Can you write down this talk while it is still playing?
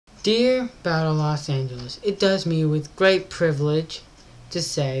Dear Battle Los Angeles, it does me with great privilege to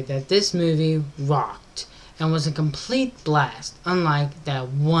say that this movie rocked and was a complete blast, unlike that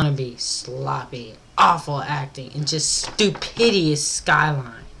wannabe, sloppy, awful acting and just stupidous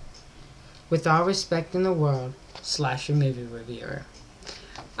Skyline. With all respect in the world, Slasher Movie Reviewer.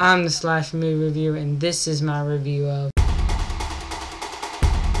 I'm the Slasher Movie Reviewer, and this is my review of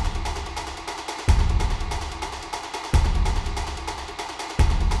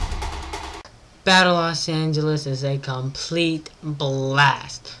Battle Los Angeles. Is a complete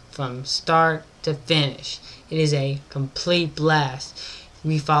blast from start to finish. It is a complete blast.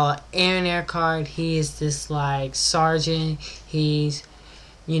 We follow Aaron Eckhart. He is this like sergeant. His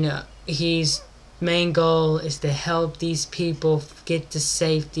main goal is to help these people get to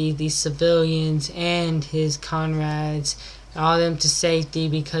safety, these civilians and his comrades, all them to safety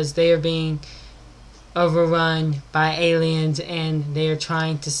because they are being overrun by aliens and they are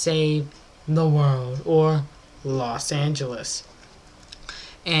trying to save the world, or Los Angeles.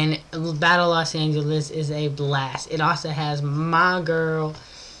 And Battle Los Angeles is a blast. It also has my girl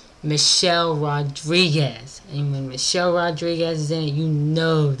Michelle Rodriguez, and when Michelle Rodriguez is in it, you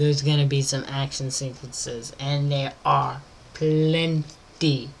know there's gonna be some action sequences, and there are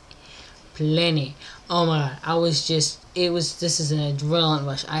plenty. Oh my god, this is an adrenaline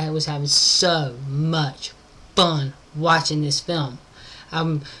rush. I was having so much fun watching this film.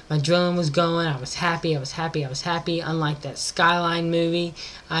 My adrenaline was going. I was happy. Unlike that Skyline movie,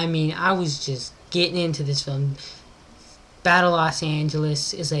 I was just getting into this film. Battle Los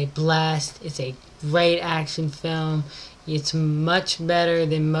Angeles is a blast. It's a great action film. It's much better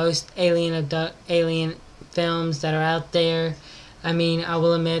than most alien films that are out there. I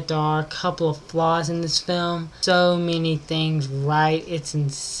will admit there are a couple of flaws in this film. So many things right. It's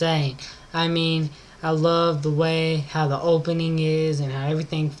insane. I love the way how the opening is and how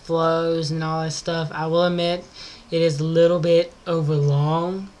everything flows and all that stuff. I will admit it is a little bit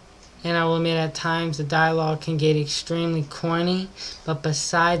overlong, and I will admit at times the dialogue can get extremely corny. But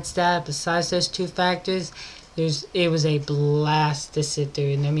besides those two factors, it was a blast to sit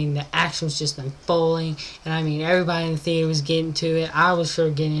through. And the action was just unfolding, and everybody in the theater was getting to it. I was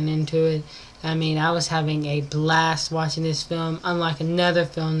sure getting into it. I was having a blast watching this film, unlike another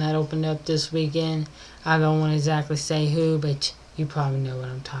film that opened up this weekend. I don't want to exactly say who, but you probably know what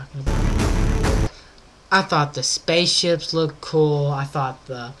I'm talking about. I thought the spaceships looked cool. I thought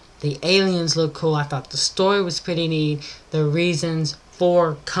the aliens looked cool. I thought the story was pretty neat. The reasons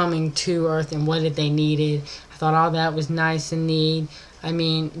for coming to Earth and what they needed. I thought all that was nice and neat.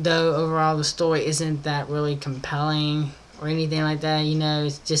 Though overall the story isn't that really compelling or anything like that,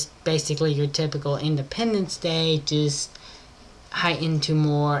 it's just basically your typical Independence Day, just heightened to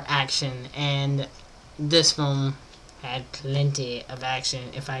more action. And this film had plenty of action,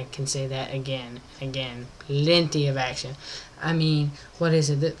 if I can say that again, plenty of action. What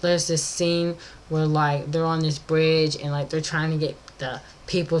is it? There's this scene where they're on this bridge and they're trying to get the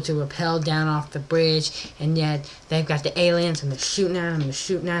people to rappel down off the bridge, and yet they've got the aliens and they're shooting at them and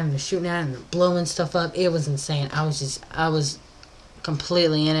they're blowing stuff up. It was insane. I was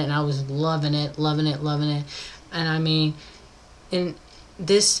completely in it, and I was loving it.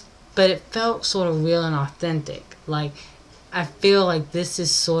 But it felt sort of real and authentic. I feel like this is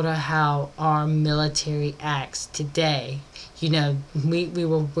sort of how our military acts today. We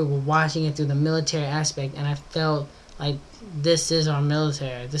were watching it through the military aspect, and I felt like this is our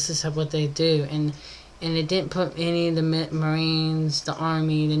military. This is what they do, and it didn't put any of the Marines, the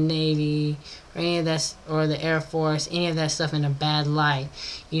Army, the Navy, or any of that, or the Air Force, any of that stuff in a bad light.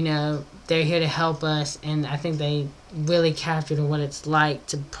 They're here to help us, and I think they really captured what it's like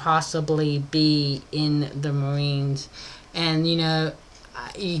to possibly be in the Marines. And none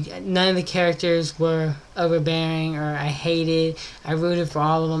of the characters were overbearing or I hated. I rooted for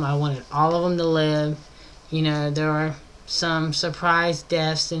all of them. I wanted all of them to live. There are some surprise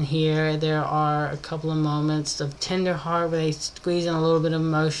deaths in here. There are a couple of moments of tender heart where they squeeze in a little bit of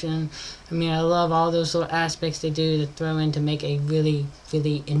emotion. I love all those little aspects they do to throw in to make a really,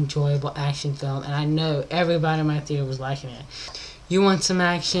 really enjoyable action film. And I know everybody in my theater was liking it. You want some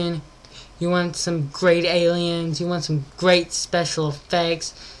action? You want some great aliens? You want some great special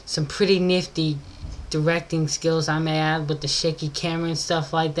effects? Some pretty nifty directing skills, I may add, with the shaky camera and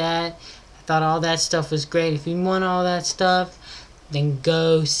stuff like that. I thought all that stuff was great. If you want all that stuff, then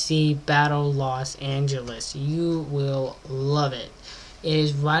go see Battle Los Angeles. You will love it. It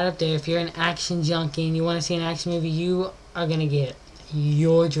is right up there. If you're an action junkie and you want to see an action movie, you are going to get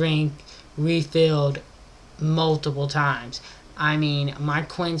your drink refilled multiple times. My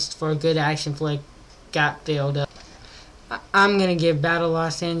quench for a good action flick got filled up. I'm going to give Battle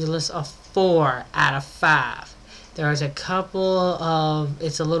Los Angeles a 4 out of 5. There's a couple of,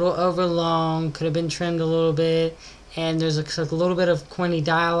 it's a little overlong, could have been trimmed a little bit, and there's a little bit of corny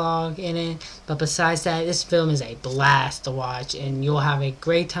dialogue in it, but besides that, this film is a blast to watch, and you'll have a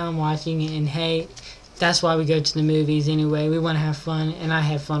great time watching it. And hey, that's why we go to the movies anyway. We want to have fun, and I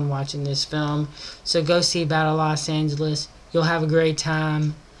had fun watching this film. So go see Battle Los Angeles. You'll have a great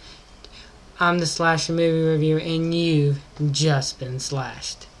time. I'm the Slasher Movie Reviewer, and you've just been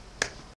slashed.